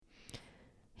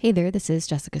Hey there, this is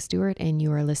Jessica Stewart, and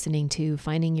you are listening to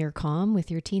Finding Your Calm with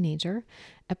Your Teenager,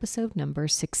 episode number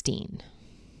 16.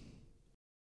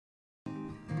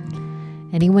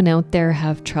 Anyone out there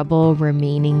have trouble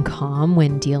remaining calm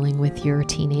when dealing with your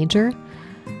teenager?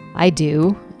 I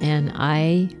do, and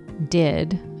I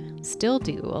did, still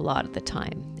do a lot of the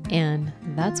time, and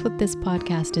that's what this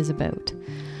podcast is about.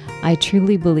 I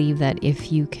truly believe that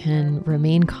if you can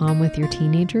remain calm with your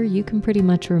teenager, you can pretty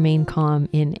much remain calm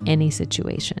in any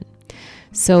situation.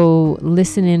 So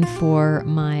listen in for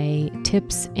my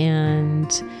tips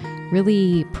and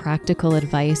really practical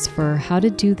advice for how to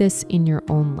do this in your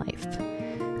own life.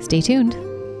 Stay tuned.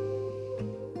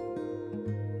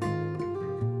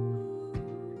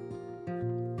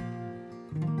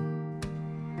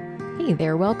 Hey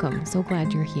there, welcome. So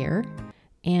glad you're here.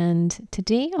 And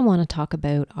today I want to talk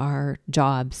about our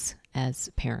jobs as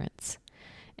parents.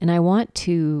 And I want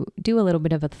to do a little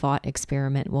bit of a thought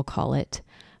experiment, we'll call it.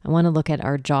 I want to look at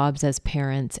our jobs as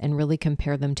parents and really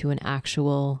compare them to an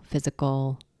actual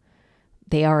physical,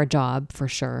 they are a job for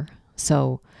sure.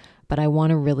 But I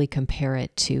want to really compare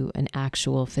it to an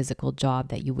actual physical job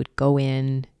that you would go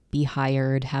in, be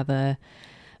hired,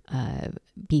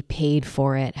 be paid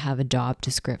for it, have a job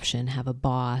description, have a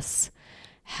boss,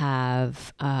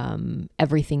 have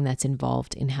everything that's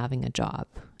involved in having a job.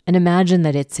 And imagine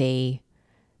that it's a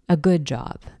good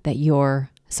job that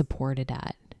you're supported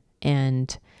at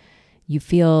and you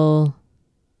feel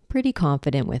pretty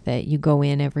confident with it. You go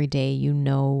in every day, you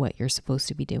know what you're supposed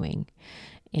to be doing.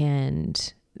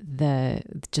 And the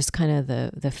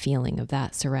feeling of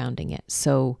that surrounding it.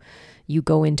 So you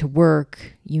go into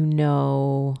work, you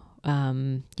know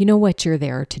what you're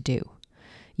there to do.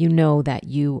 You know that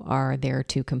you are there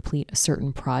to complete a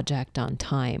certain project on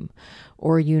time,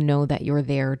 or you know that you're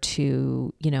there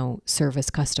to, service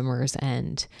customers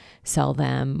and sell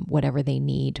them whatever they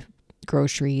need,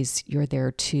 groceries. You're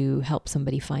there to help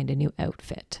somebody find a new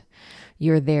outfit.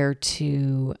 You're there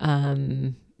to,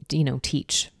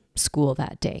 teach school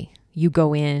that day. You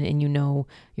go in and you know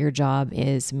your job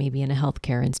is maybe in a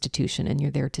healthcare institution and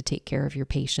you're there to take care of your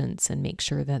patients and make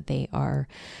sure that they are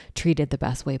treated the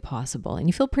best way possible. And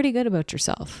you feel pretty good about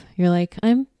yourself. You're like,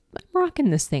 I'm rocking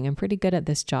this thing. I'm pretty good at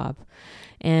this job.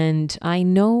 And I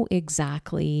know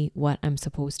exactly what I'm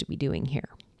supposed to be doing here.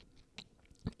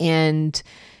 And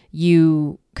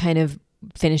you kind of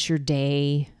finish your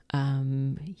day.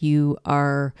 You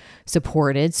are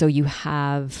supported. So you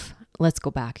have... Let's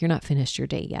go back. You're not finished your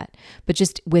day yet, but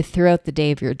just throughout the day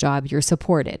of your job, you're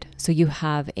supported. So you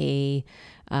have a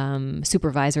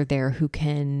supervisor there who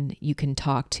you can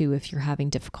talk to if you're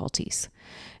having difficulties,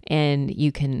 and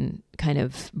you can kind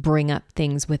of bring up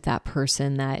things with that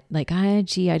person that I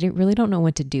really don't know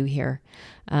what to do here.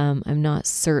 I'm not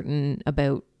certain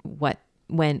about what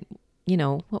went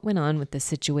on with the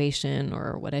situation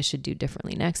or what I should do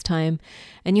differently next time.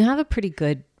 And you have a pretty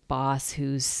good boss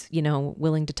who's,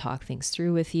 willing to talk things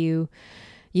through with you.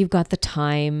 You've got the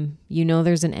time,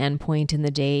 there's an end point in the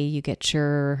day. You get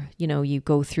you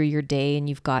go through your day and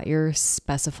you've got your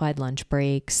specified lunch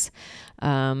breaks.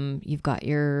 You've got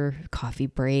your coffee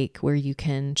break where you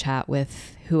can chat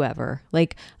with whoever.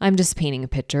 I'm just painting a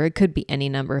picture. It could be any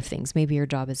number of things. Maybe your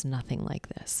job is nothing like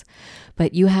this,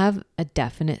 but you have a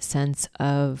definite sense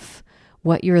of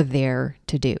what you're there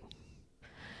to do.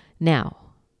 Now,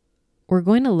 we're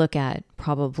going to look at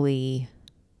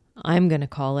I'm going to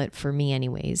call it, for me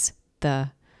anyways,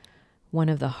 one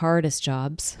of the hardest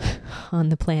jobs on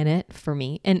the planet for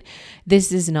me. And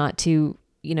this is not to,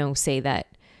 say that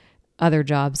other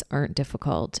jobs aren't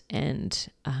difficult. And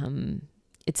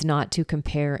it's not to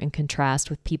compare and contrast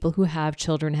with people who have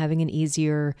children having an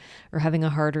easier or having a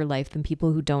harder life than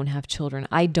people who don't have children.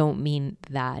 I don't mean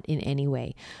that in any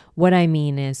way. What I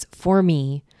mean is, for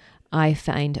me, I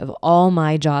find of all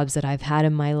my jobs that I've had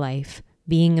in my life,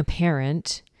 being a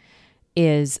parent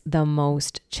is the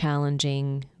most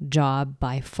challenging job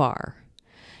by far.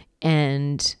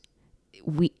 And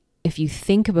if you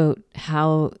think about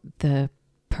how the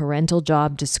parental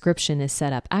job description is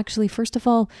set up, actually, first of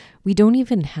all, we don't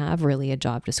even have really a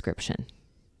job description.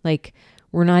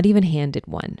 We're not even handed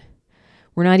one.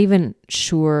 We're not even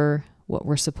sure what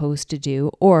we're supposed to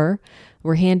do, or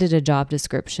we're handed a job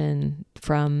description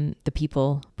from the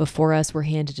people before us. We're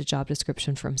handed a job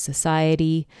description from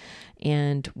society,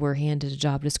 and we're handed a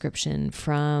job description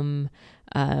from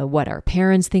what our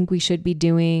parents think we should be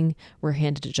doing. We're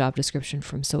handed a job description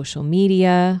from social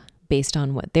media based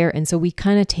on and so we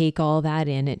kind of take all that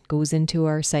in. It goes into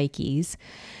our psyches.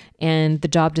 And the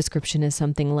job description is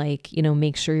something like,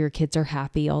 make sure your kids are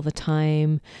happy all the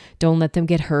time. Don't let them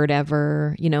get hurt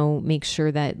ever. Make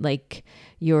sure that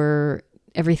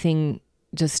everything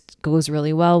just goes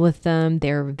really well with them.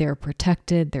 They're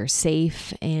protected, they're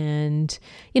safe, and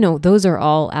those are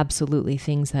all absolutely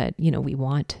things that we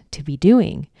want to be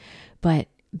doing. But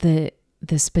the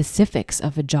specifics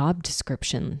of a job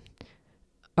description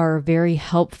are very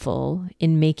helpful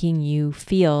in making you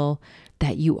feel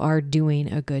that you are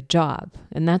doing a good job.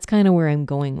 And that's kind of where I'm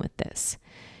going with this,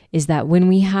 is that when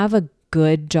we have a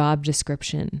good job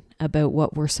description about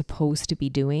what we're supposed to be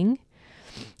doing,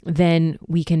 then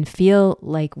we can feel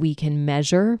like we can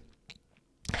measure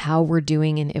how we're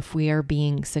doing and if we are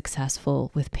being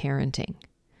successful with parenting.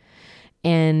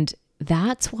 And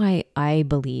that's why I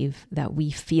believe that we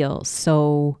feel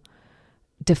so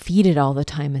defeated all the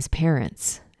time as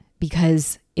parents.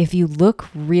 Because if you look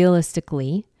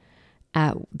realistically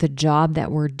at the job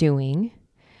that we're doing,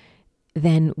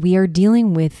 then we are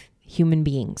dealing with human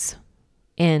beings.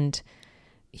 And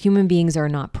human beings are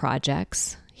not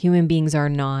projects. Human beings are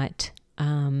not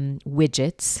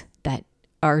widgets that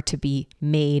are to be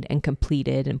made and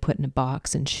completed and put in a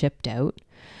box and shipped out.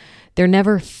 They're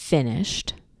never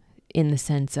finished in the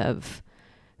sense of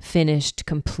finished,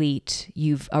 complete,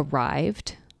 you've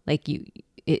arrived. Like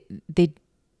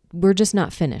we're just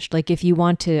not finished. Like if you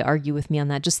want to argue with me on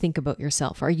that, just think about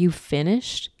yourself. Are you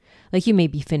finished? Like you may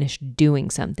be finished doing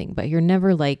something, but you're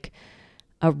never like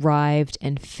arrived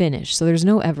and finished. So there's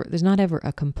not ever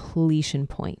a completion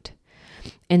point.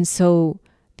 And so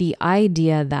the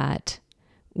idea that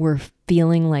we're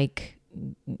feeling like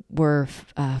we're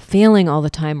failing all the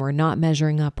time, or not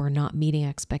measuring up, or not meeting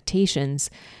expectations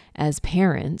as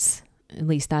parents, at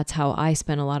least that's how I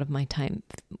spend a lot of my time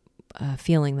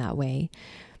feeling that way,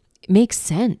 it makes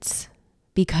sense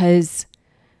because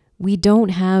we don't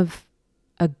have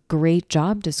a great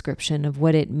job description of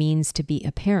what it means to be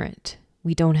a parent.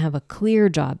 We don't have a clear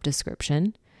job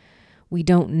description. We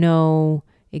don't know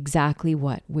exactly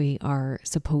what we are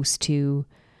supposed to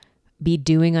be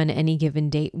doing on any given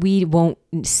date. We won't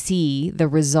see the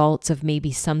results of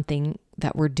maybe something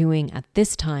that we're doing at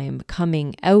this time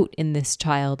coming out in this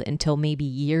child until maybe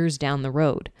years down the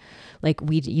road. Like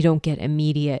you don't get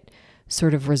immediate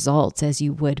sort of results as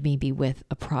you would maybe with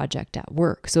a project at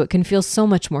work. So it can feel so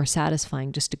much more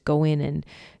satisfying just to go in and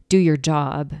do your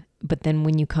job. But then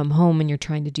when you come home and you're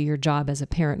trying to do your job as a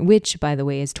parent, which by the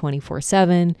way is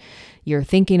 24/7, you're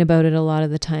thinking about it a lot of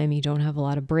the time. You don't have a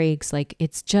lot of breaks. Like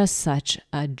it's just such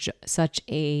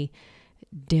a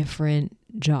different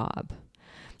job.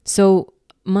 So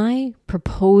my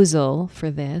proposal for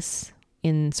this,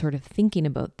 in sort of thinking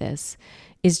about this,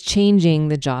 is changing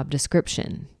the job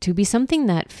description to be something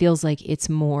that feels like it's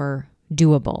more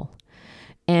doable.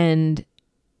 And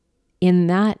in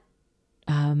that,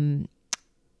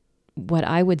 what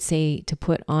I would say to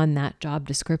put on that job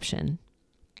description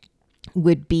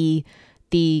would be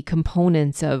the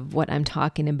components of what I'm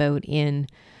talking about in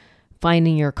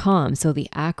Finding Your Calm. So the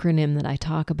acronym that I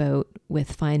talk about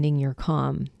with Finding Your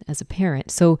Calm as a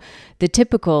parent. So the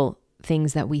typical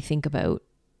things that we think about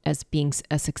as being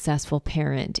a successful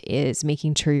parent is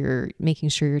making sure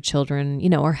your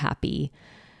children, are happy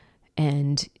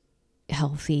and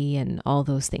healthy and all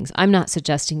those things. I'm not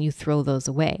suggesting you throw those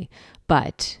away,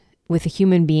 but with a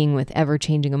human being with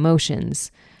ever-changing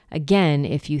emotions, again,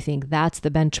 if you think that's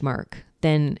the benchmark,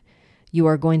 then you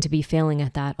are going to be failing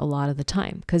at that a lot of the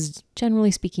time. Because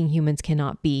generally speaking, humans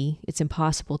it's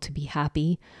impossible to be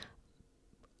happy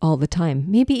all the time,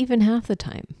 maybe even half the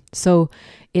time. So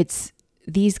it's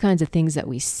these kinds of things that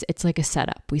it's like a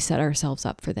setup. We set ourselves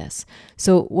up for this.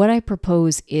 So what I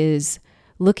propose is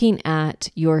looking at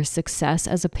your success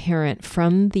as a parent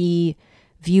from the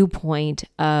viewpoint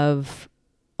of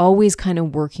always kind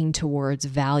of working towards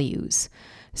values.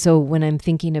 So when I'm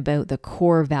thinking about the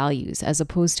core values, as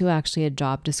opposed to actually a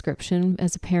job description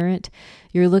as a parent,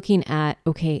 you're looking at,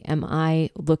 okay, am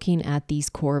I looking at these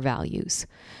core values?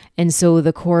 And so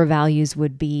the core values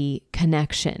would be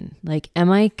connection. Like,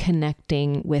 am I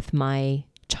connecting with my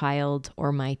child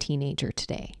or my teenager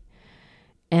today?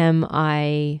 Am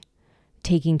I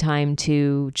taking time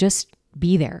to just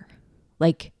be there?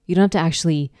 Like, you don't have to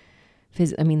actually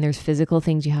there's physical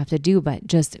things you have to do, but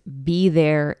just be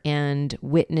there and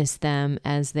witness them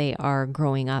as they are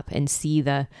growing up and see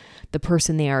the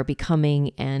person they are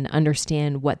becoming and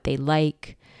understand what they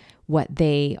like, what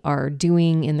they are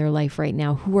doing in their life right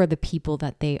now, who are the people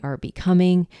that they are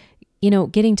becoming,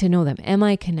 getting to know them. Am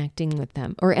I connecting with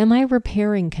them, or am I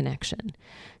repairing connection?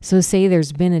 So say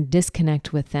there's been a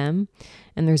disconnect with them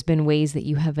and there's been ways that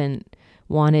you haven't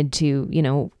wanted to,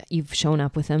 you've shown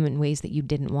up with them in ways that you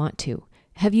didn't want to.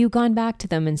 Have you gone back to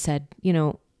them and said,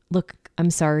 look, I'm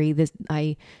sorry,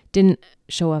 I didn't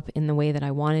show up in the way that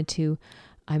I wanted to.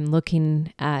 I'm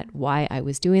looking at why I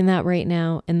was doing that right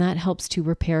now. And that helps to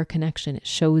repair connection. It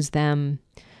shows them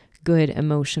good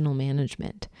emotional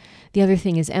management. The other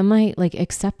thing is, am I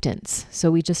acceptance?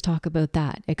 So we just talk about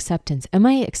that, acceptance. Am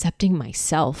I accepting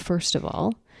myself, first of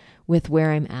all, with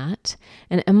where I'm at?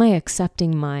 And am I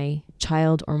accepting my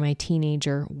child or my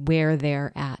teenager where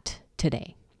they're at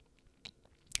today?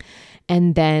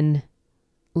 And then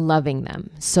loving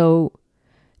them. So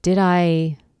did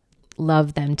I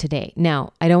love them today?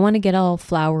 Now, I don't want to get all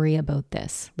flowery about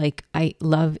this.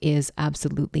 Love is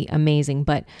absolutely amazing,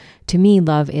 but to me,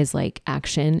 love is like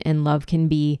action, and love can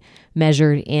be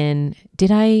measured in, did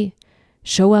I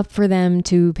show up for them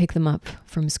to pick them up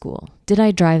from school? Did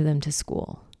I drive them to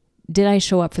school? Did I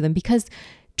show up for them? Because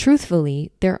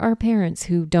truthfully, there are parents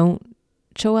who don't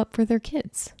show up for their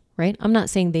kids, right? I'm not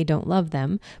saying they don't love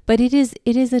them, but it is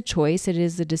a choice. It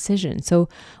is a decision. So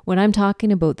when I'm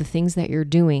talking about the things that you're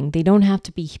doing, they don't have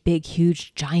to be big,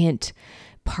 huge, giant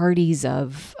parties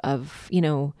of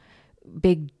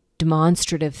big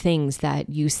demonstrative things that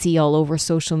you see all over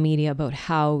social media about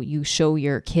how you show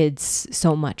your kids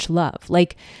so much love.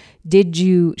 Did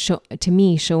you show, to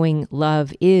me, showing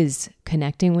love is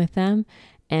connecting with them,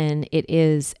 and it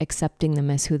is accepting them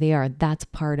as who they are. That's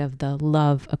part of the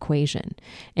love equation.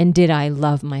 And did I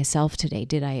love myself today?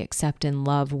 Did I accept and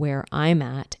love where I'm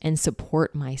at and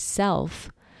support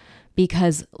myself?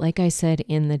 Because like I said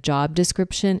in the job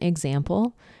description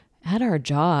example, at our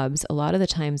jobs, a lot of the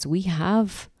times we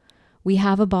have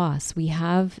a boss, we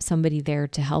have somebody there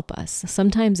to help us.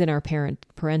 Sometimes in our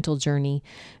parental journey,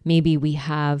 maybe we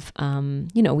have,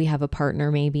 we have a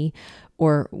partner maybe,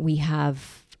 or we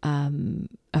have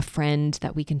a friend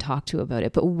that we can talk to about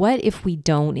it. But what if we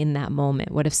don't in that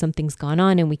moment? What if something's gone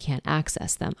on and we can't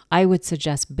access them? I would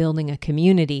suggest building a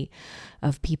community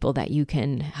of people that you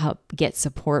can help get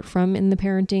support from in the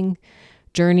parenting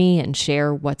journey and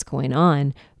share what's going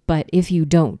on. But if you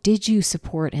don't, did you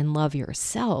support and love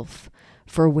yourself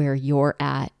for where you're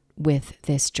at with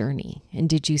this journey? And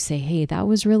did you say, hey, that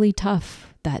was really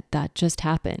tough, that just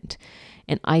happened,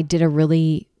 and I did a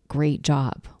really great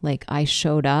job. I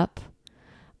showed up,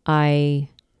 I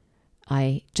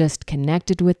just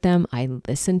connected with them, I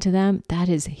listened to them. That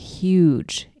is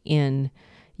huge in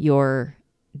your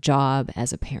job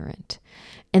as a parent.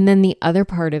 And then the other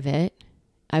part of it,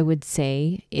 I would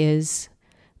say, is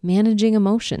managing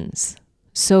emotions.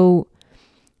 So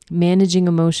managing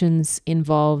emotions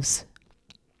involves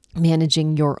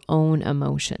managing your own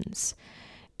emotions.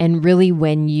 And really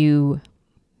when you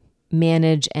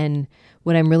manage, and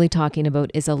what I'm really talking about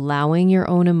is allowing your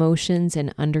own emotions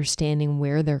and understanding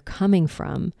where they're coming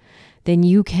from, then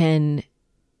you can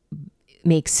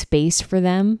make space for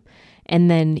them. And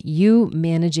then you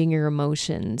managing your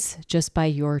emotions just by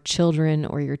your children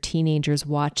or your teenagers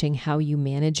watching how you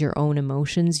manage your own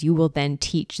emotions, you will then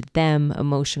teach them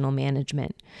emotional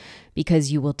management,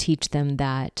 because you will teach them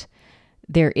that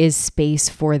there is space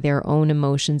for their own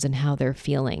emotions and how they're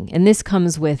feeling. And this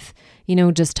comes with,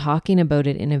 just talking about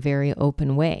it in a very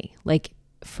open way.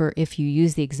 If you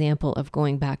use the example of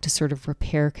going back to sort of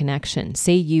repair connection,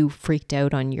 say you freaked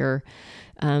out on your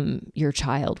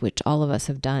child, which all of us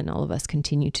have done, all of us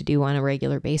continue to do on a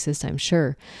regular basis, I'm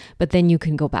sure. But then you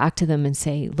can go back to them and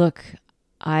say, look,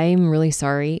 I'm really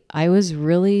sorry. I was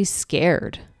really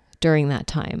scared during that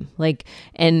time.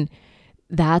 And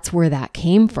that's where that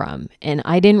came from. And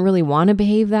I didn't really want to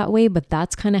behave that way, but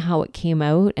that's kind of how it came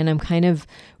out. And I'm kind of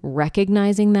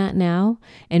recognizing that now.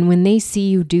 And when they see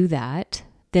you do that,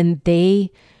 then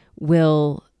they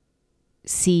will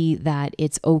see that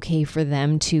it's okay for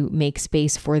them to make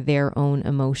space for their own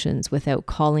emotions without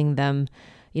calling them,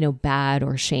 bad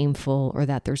or shameful, or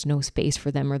that there's no space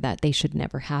for them, or that they should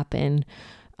never happen.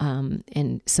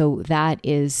 And so that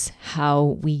is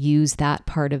how we use that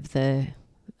part of the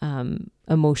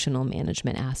emotional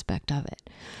management aspect of it.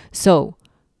 So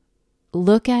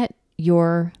look at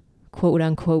your quote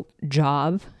unquote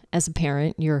job as a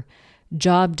parent, your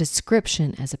job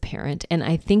description as a parent. And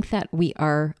I think that we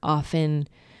are often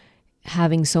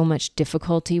having so much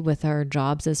difficulty with our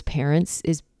jobs as parents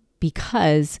is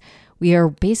because we are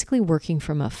basically working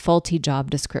from a faulty job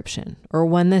description, or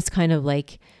one that's kind of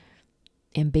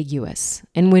ambiguous.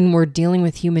 And when we're dealing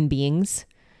with human beings,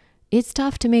 it's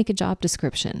tough to make a job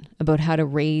description about how to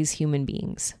raise human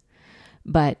beings.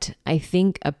 But I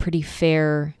think a pretty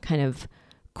fair kind of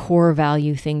core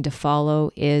value thing to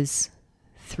follow is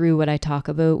through what I talk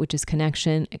about, which is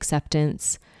connection,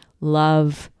 acceptance,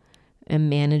 love, and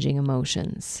managing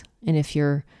emotions. And if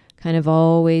you're kind of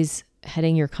always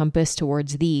heading your compass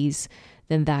towards these,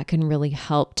 then that can really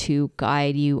help to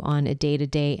guide you on a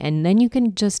day-to-day. And then you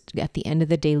can just, at the end of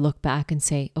the day, look back and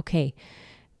say, okay,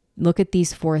 look at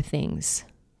these 4 things,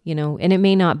 and it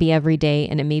may not be every day,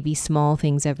 and it may be small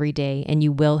things every day, and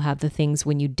you will have the things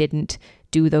when you didn't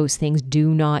do those things.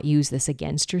 Do not use this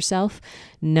against yourself.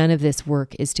 None of this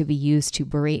work is to be used to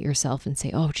berate yourself and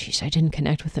say, oh, geez, I didn't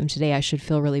connect with them today, I should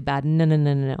feel really bad.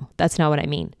 No. That's not what I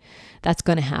mean. That's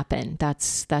going to happen.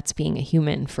 That's being a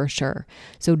human for sure.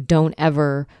 So don't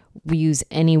ever use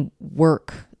any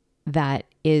work that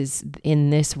is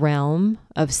in this realm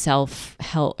of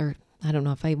self-help, or I don't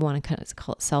know if I want to kind of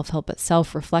call it self-help, but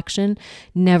self-reflection.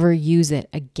 Never use it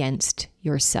against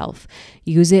yourself.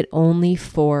 Use it only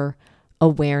for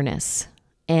awareness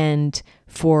and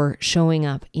for showing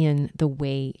up in the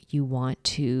way you want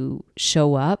to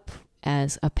show up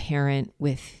as a parent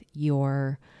with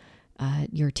your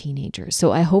teenagers.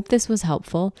 So I hope this was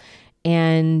helpful,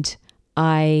 and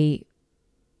I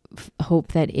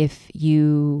hope that if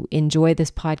you enjoy this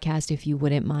podcast, if you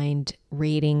wouldn't mind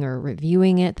rating or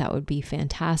reviewing it, that would be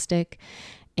fantastic.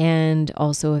 And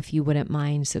also if you wouldn't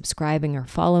mind subscribing or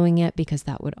following it, because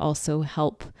that would also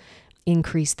help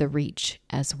increase the reach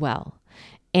as well.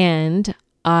 And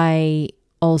I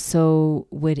also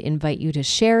would invite you to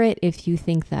share it if you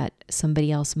think that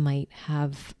somebody else might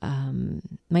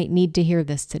need to hear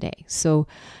this today. So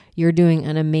you're doing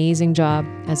an amazing job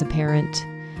as a parent,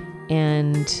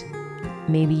 and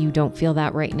maybe you don't feel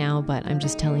that right now, but I'm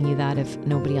just telling you that if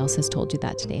nobody else has told you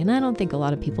that today. And I don't think a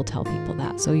lot of people tell people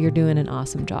that. So you're doing an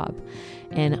awesome job.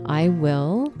 And I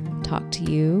will talk to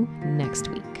you next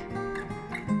week.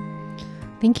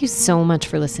 Thank you so much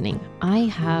for listening. I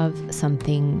have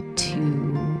something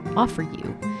to offer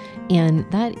you, and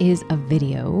that is a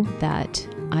video that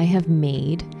I have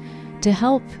made to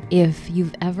help if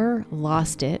you've ever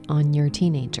lost it on your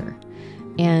teenager.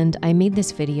 And I made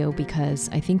this video because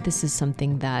I think this is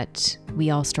something that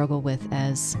we all struggle with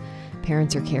as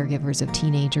parents or caregivers of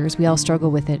teenagers. We all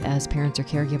struggle with it as parents or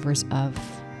caregivers of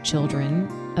children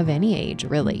of any age,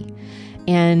 really.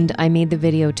 And I made the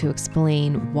video to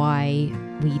explain why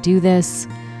we do this,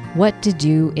 what to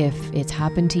do if it's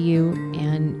happened to you,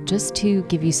 and just to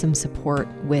give you some support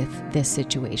with this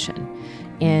situation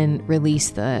and release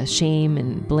the shame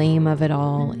and blame of it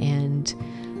all. And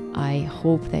I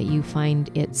hope that you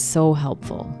find it so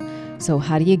helpful. So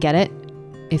how do you get it?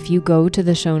 If you go to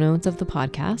the show notes of the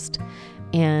podcast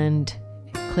and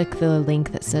click the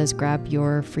link that says grab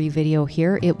your free video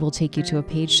here, it will take you to a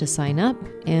page to sign up,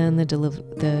 and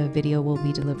the video will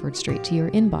be delivered straight to your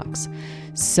inbox.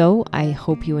 So I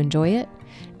hope you enjoy it,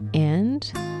 and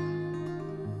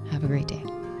have a great day.